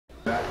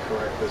That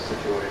correct this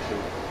situation.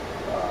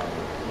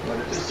 But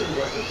it just seems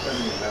like they're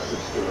sending a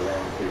message to the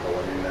wrong people.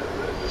 I mean,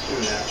 the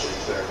student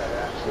athletes there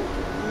had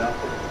absolutely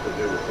nothing to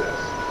do with this.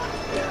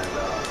 And,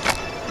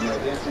 you know,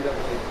 the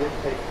NCAA did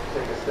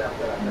take a step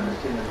that I've never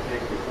seen them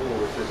take before,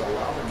 which is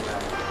allowing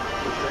them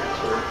to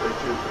transfer if they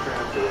choose to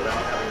transfer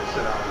without having to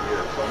sit out a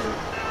year. So, I mean,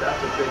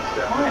 that's a big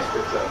step.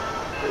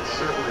 It's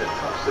certainly a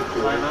tough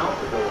situation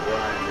for Bill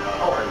O'Brien, you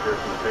know, right here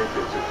from the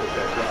Patriots who took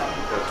that job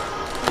because,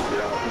 you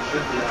know, he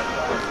should be out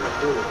trying to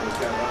recruit. He's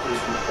got enough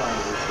reasons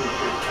trying to recruit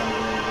kids coming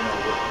in, you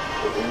know,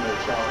 within their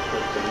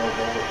scholarships and no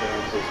bowl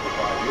appearances for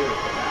 5 years.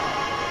 But now,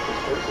 his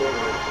first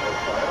order of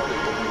priority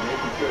will be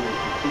making sure that he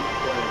can keep the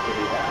players that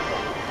he has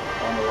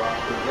on the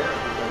roster there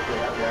because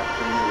they have the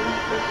opportunity to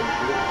reach this and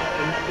do it.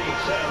 And that being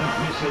said,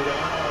 you see the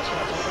MLS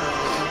not open on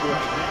the country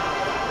right now.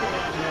 But I would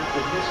imagine after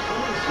this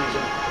coming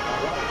season,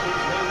 a lot of teams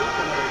may look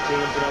at other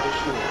teams and other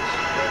schools.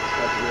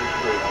 That's very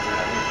true. I mean,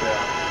 I think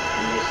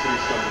you will see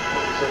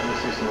certainly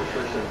see some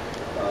attrition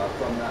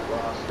from that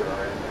roster.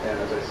 And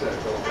as I said,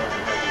 Bill O'Brien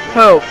has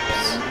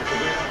hopes,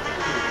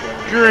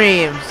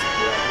 dreams,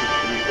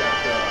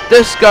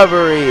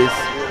 discoveries,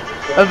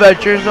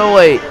 adventures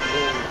await,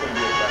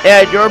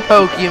 and your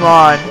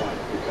Pokemon.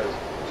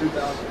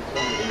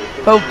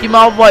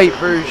 Pokemon White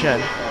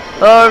version.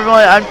 Hello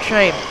everyone, I'm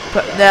Train.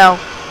 Now,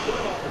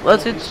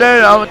 let's get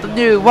started on with the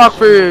new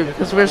walkthrough,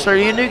 because we're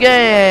starting a new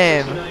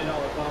game.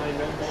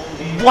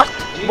 What?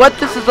 What?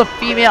 This is a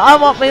female? I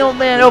want my old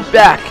man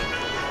back.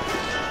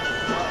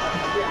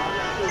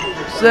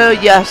 So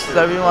yes,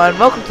 everyone,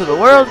 welcome to the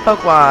world of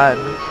Pokemon.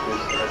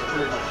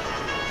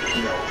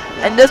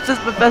 And this is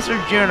Professor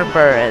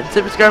Juniper, and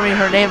subscribe me,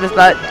 her name is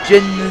not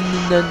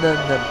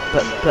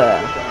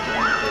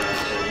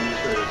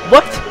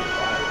What?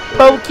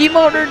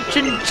 Pokemon are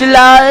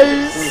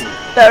chinchillas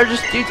that are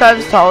just 2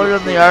 times taller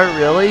than they are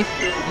really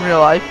in real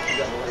life.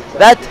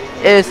 That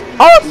is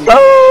awesome!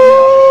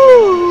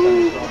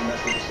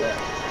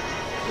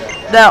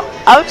 Now,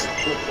 I was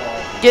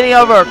getting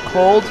over a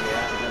cold,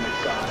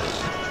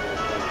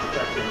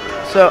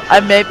 so I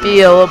may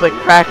be a little bit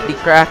crackety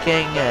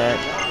cracking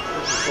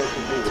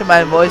to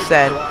my voice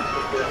and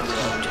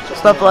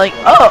stuff like,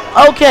 oh,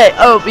 okay,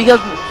 oh,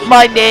 because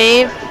my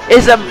name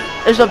is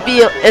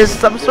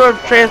some sort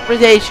of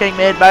transportation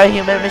made by a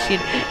human machine,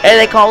 and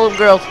they call them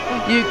girls.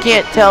 You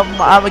can't tell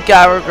I'm a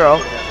guy or a girl.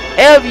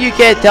 And if you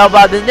can't tell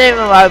by the name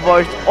of my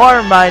voice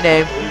or my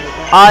name,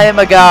 I am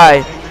a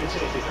guy.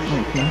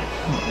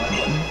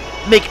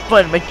 Making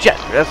fun of my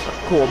gender. That's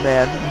cool,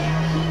 man.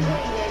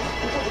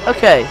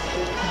 Okay.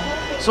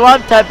 So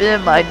I'm typing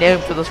in my name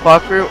for this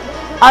walkthrough.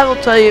 I will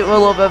tell you a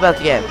little bit about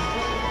the game.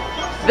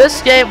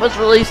 This game was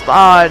released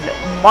on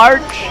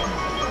March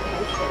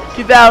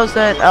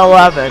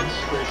 2011.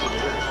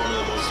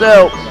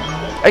 So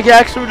I can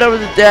actually remember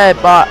the day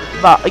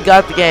I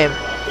got the game.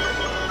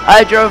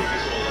 I drove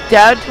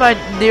down to my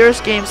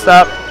nearest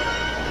GameStop.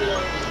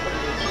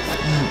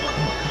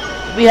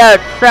 We had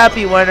a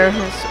crappy winter.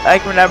 I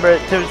can remember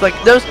it. There was like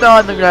no snow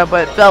on the ground,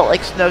 but it felt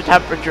like snow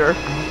temperature,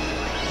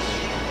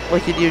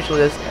 like it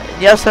usually is.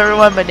 Yes,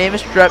 everyone, my name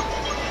is Trip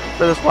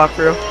for this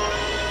walkthrough.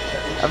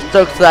 I'm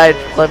so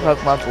excited to play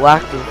Pokemon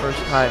Black for the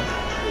first time.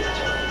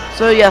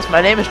 So yes,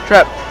 my name is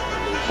Trip.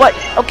 What?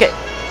 Okay.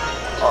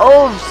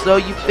 Oh, so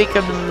you think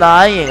I'm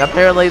lying.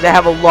 Apparently they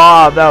have a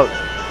law about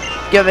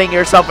giving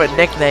yourself a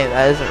nickname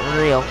that isn't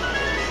real.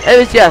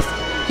 Anyways, yes,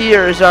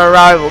 here is our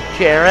rival,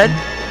 Cheren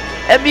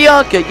and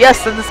Bianca.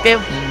 Yes, in this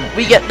game,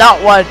 we get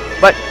not 1,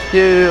 but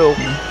 2.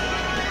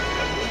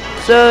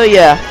 So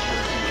yeah.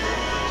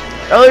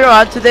 Earlier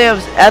on today, I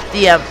was at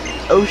the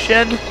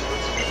ocean,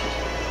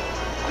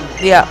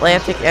 the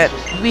Atlantic, and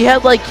we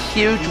had like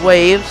huge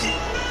waves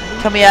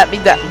coming at me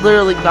that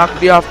literally knocked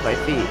me off my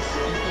feet.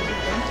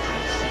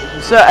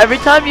 So every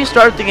time you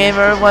start the game,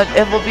 everyone,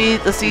 it will be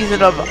the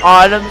season of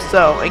autumn.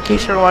 So in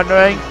case you're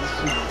wondering,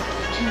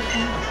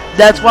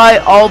 that's why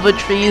all the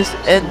trees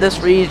in this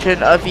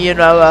region of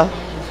Unova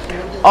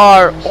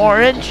are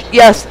orange.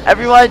 Yes,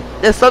 everyone,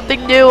 there's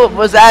something new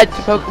was added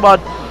to Pokemon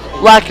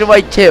Black and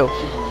White 2.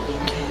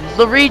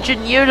 The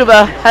region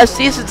Unova has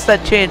seasons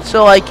that change,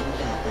 so like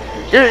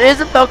there is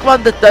a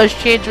Pokemon that does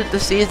change with the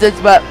seasons,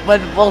 but when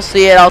we'll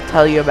see it, I'll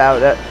tell you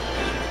about it.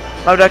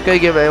 I'm not gonna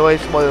give away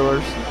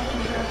spoilers.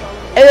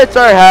 And it's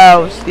our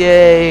house,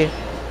 yay!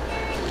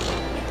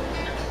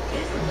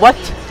 What?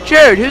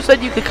 Jared, who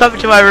said you could come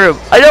into my room?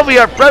 I know we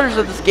are brothers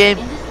in this game.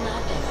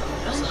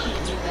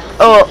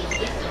 Oh,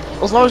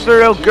 well, as long as there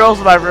are no girls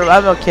in my room,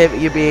 I'm okay with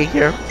you being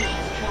here.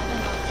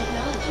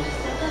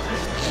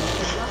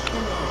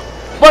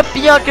 What,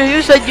 Bianca?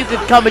 Who said you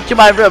could come into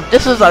my room?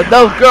 This is a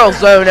no-girl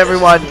zone,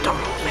 everyone.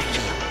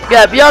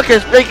 Yeah, Bianca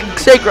is breaking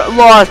sacred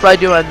laws by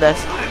doing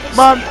this.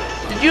 Mom,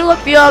 did you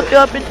let Bianca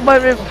up into my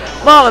room?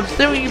 Mom, I'm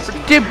suing you for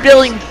 $2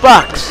 billion.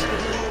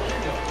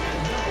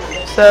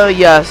 So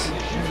yes,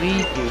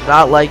 we do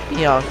not like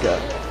Bianca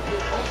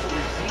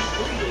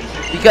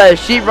because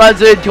she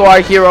runs into our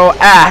hero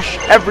Ash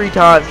every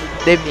time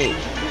they meet,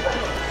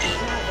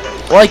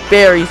 like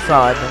Barry's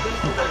son.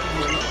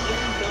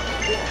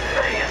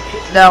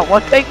 Now,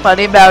 one thing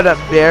funny about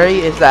Barry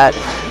is that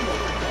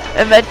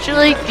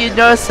eventually, if you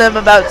notice him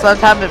about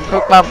sometime in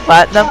Pokemon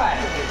Platinum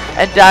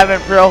and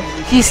Diamond Pearl,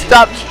 he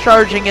stops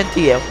charging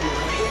into you.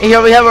 And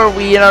here we have our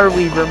Wii and our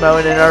Wii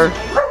remote and our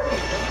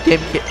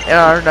game and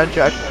our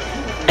nunchuck.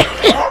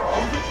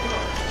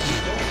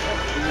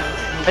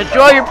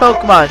 Enjoy your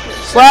Pokemon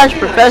 /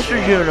 Professor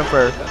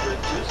Juniper.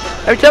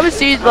 Every time I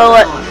see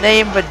the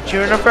name of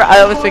Juniper, I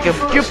always think of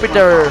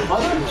Jupiter.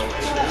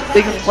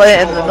 Biggest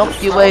planet in the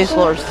Milky Way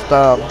solar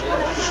system.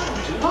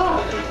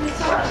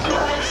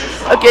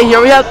 Okay,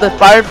 here we have the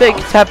Fire Pig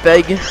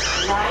Tepig,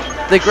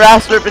 the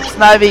Grass Serpent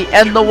Snivy,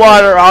 and the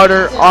Water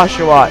Otter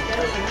Oshawott.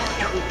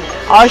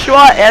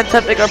 Oshawott and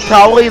Tepig are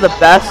probably the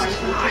best.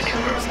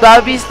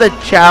 Snivy's the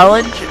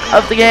challenge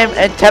of the game,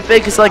 and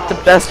Tepig is like the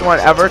best one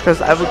ever, because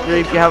I would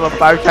agree if you have a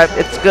fire type,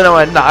 it's gonna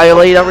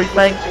annihilate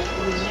everything.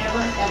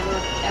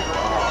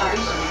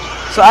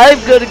 So I'm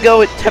gonna go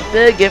with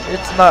Tepig if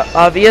it's not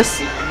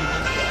obvious.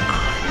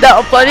 Now,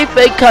 a funny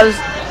thing, because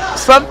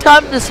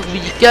sometime this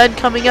weekend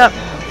coming up,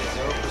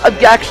 I'm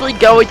actually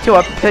going to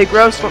a pig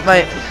roast with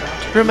my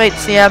roommate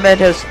Sam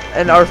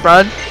and our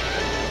friend,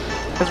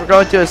 because we're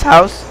going to his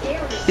house.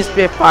 He used to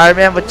be a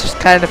fireman, which is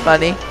kind of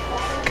funny,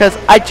 because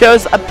I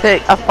chose a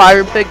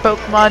fire pig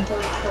Pokemon,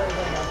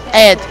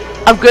 and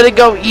I'm gonna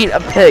go eat a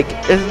pig.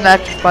 Isn't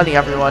that just funny,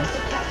 everyone?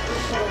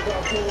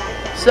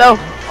 So,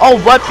 oh,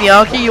 what,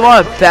 Bianca? You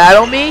want to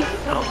battle me?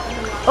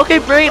 Okay,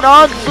 bring it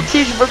on. Let's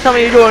teach you for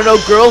coming into a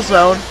no-girl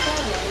zone.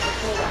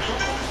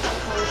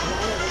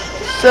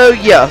 So,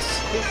 yes.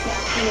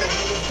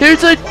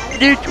 Here's a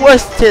new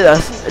twist to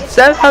this.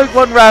 Instead of having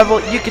one rival,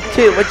 you get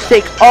two, which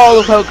take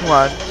all the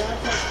Pokemon.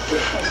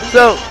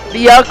 So,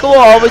 Bianca will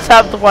always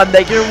have the one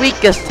that you're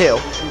weakest to.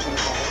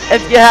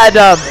 If you had,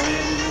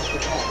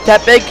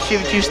 Tepig, she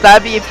would choose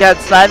Snivy. If you had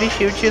Snivy,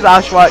 she would choose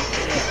Oshawott.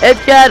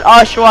 If you had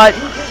Oshawott,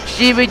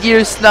 she would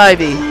use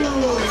Snivy.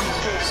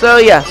 So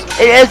yes,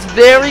 it is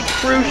very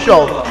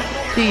crucial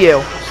to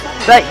you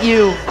that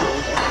you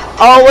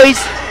always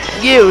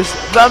use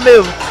the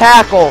move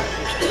Tackle.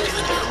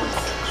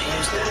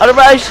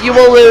 Otherwise, you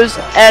will lose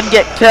and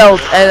get killed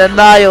and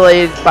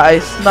annihilated by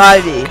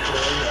Snivy.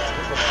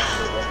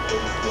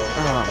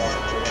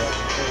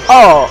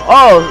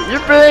 Oh,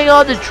 you're bringing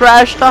on the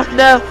trash talk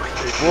now?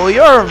 Well,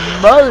 your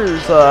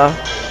mother's, well,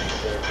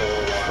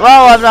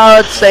 I'm not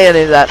allowed to say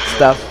any of that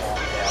stuff.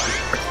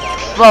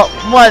 Well,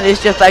 one is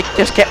just, I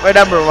just can't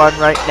remember one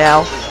right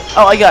now.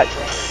 Oh, I got,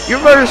 your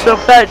mother's so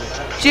bad.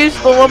 She's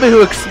the woman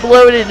who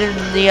exploded in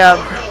the,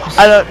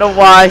 I don't know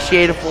why she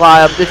ate a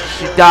fly. Did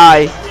she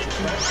die?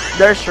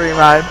 Nursery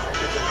rhyme.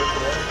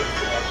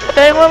 If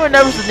anyone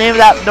remembers the name of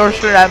that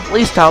nursery rhyme,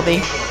 please tell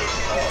me.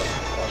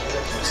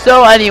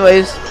 So,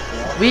 anyways,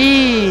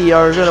 we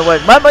are gonna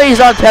win. My money's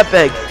on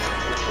Tepig.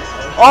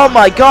 Oh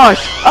my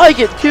gosh, I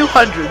get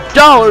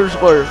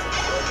 $200 worth,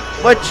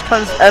 which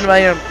comes out of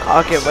my own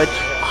pocket, which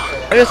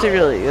I guess it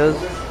really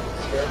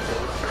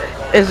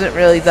isn't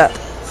really that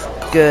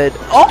good.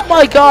 Oh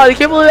my god, I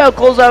can't believe how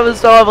close I was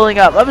to leveling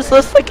up. I was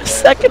just like a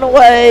second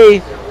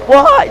away.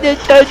 Why,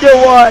 Nintendo,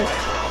 what?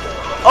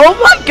 Oh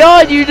my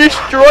god, you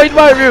destroyed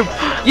my room.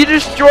 You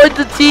destroyed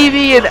the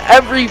TV and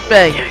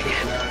everything.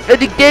 And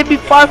it gave me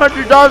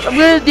 $500. I'm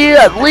gonna need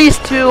at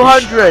least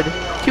 2,000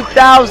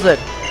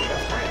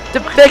 to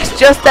fix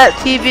just that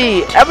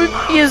TV.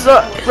 Everything is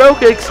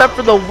broken except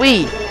for the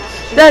Wii.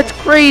 That's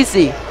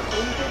crazy.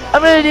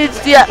 I'm gonna need to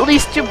see at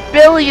least $2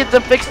 billion to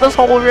fix this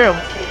whole room.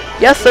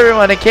 Yes,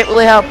 everyone, I can't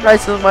believe how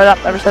prices went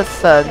up ever since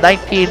the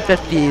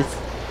 1950s.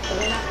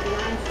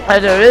 I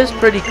know, it is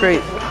pretty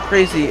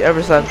crazy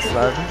ever since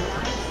then.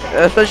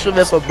 Especially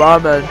with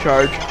Obama in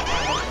charge.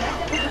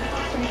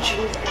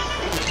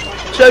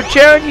 So,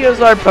 Charon, here's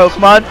our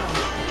Pokemon.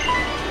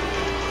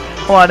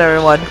 Come on,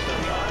 everyone.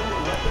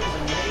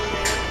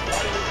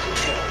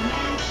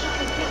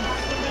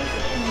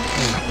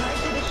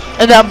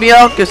 And now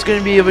Bianca's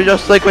gonna be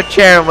just like what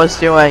Charon was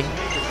doing.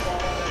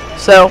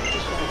 So,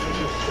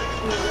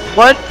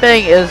 one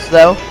thing is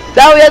though,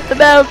 now we have to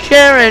battle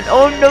Charon.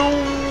 Oh no!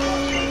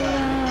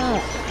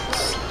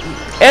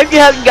 If you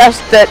haven't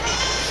guessed it,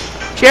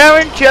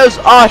 Charon chose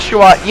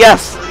Oshawott.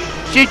 Yes,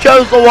 she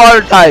chose the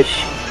water type.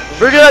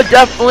 We're gonna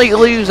definitely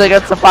lose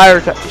against the fire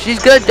type. She's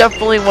gonna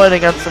definitely win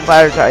against the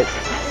fire type.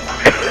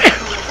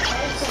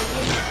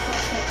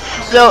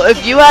 So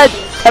if you had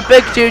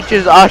Tepig, she would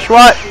choose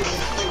Oshawott.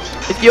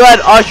 If you had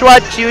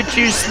Oshawott, she would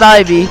choose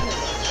Snivy.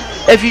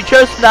 If you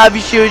chose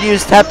Snivy, she would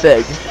use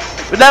Tepig.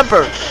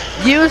 Remember,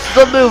 use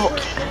the move.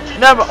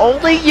 Remember,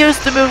 only use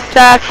the move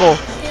Tackle.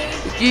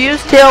 If you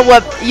use Tail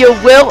Whip, you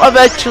will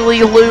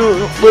eventually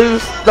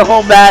lose the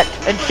whole match,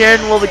 and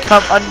Charon will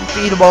become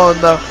undefeatable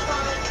in the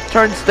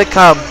turns to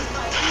come.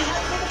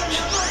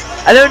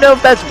 I don't know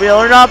if that's real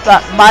or not,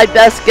 but my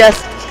best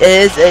guess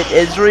is it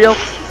is real.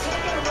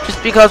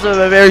 Just because I'm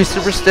a very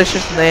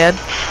superstitious man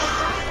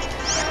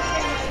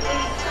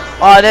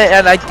on it,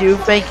 and I do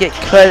think it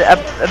could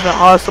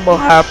possibly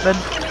happen.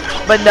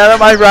 But none of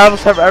my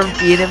rivals have ever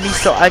beaten me,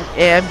 so I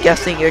am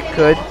guessing it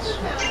could.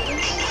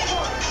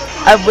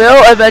 I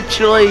will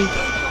eventually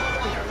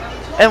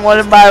in one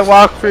of my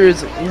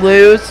walkthroughs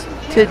lose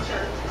to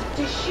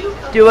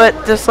do it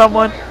to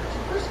someone.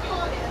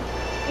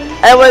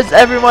 Anyways,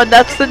 everyone,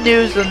 that's the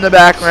news in the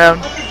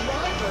background.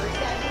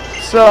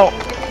 So,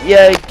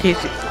 yeah, in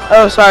case you,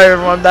 oh, sorry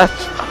everyone,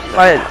 that's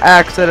my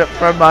accident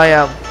from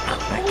my,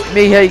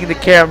 me hitting the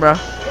camera.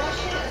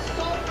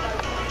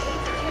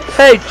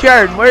 Hey,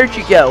 Jared, where'd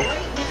you go?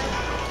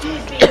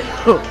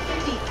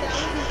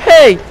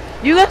 Hey,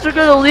 you guys are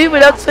gonna leave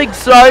without saying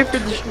sorry for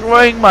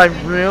destroying my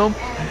room?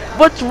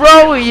 What's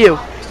wrong with you?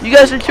 You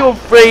guys are too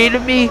afraid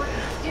of me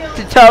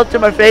to tell it to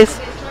my face?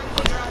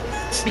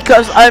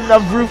 Because I'm a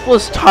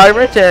ruthless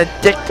tyrant and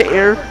a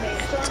dictator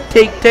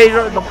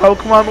in the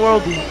Pokemon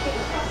world?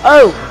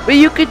 Oh, but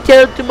you can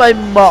tell it to my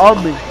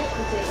mommy.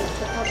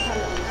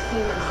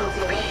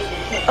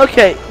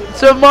 Okay,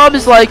 so mom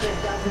is like,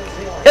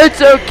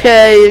 it's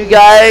okay, you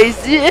guys.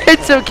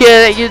 It's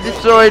okay that you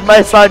destroyed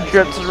my son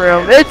Trip's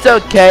room. It's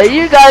okay.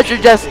 You guys are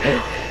just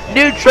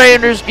new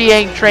trainers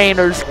being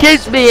trainers.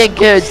 Kids being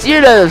kids.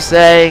 You know what I'm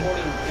saying.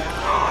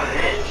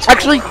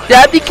 Actually,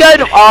 that'd be kind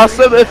of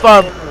awesome if,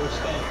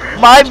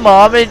 my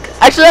mom and...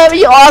 Actually, that'd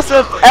be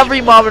awesome if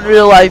every mom in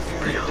real life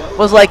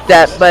was like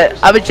that.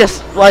 But I would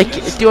just, like,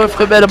 do it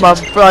for minimum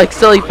for, like,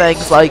 silly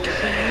things. Like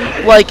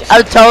I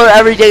would tell her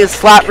every day to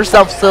slap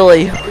herself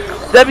silly.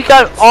 That'd be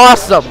kind of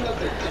awesome.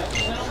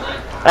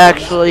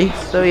 Actually,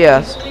 so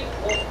yes.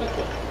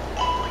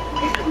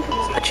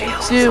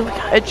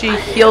 And she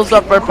heals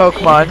up her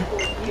Pokemon.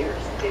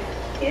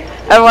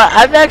 And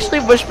I'm actually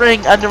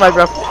whispering under my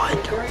breath.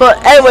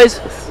 But anyways,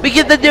 we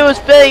get the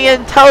newest thing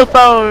in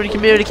telephone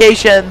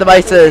communication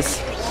devices.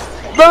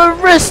 The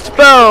wrist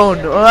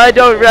phone! Well, I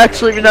don't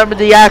actually remember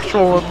the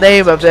actual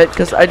name of it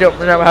because I don't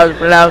remember how to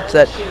pronounce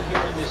it.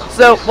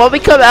 So when we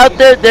come out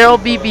there'll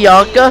be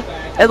Bianca.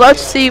 And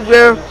let's see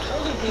where...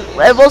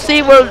 And we'll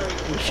see where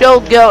she'll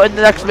go in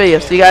the next video.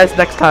 See you guys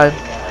next time.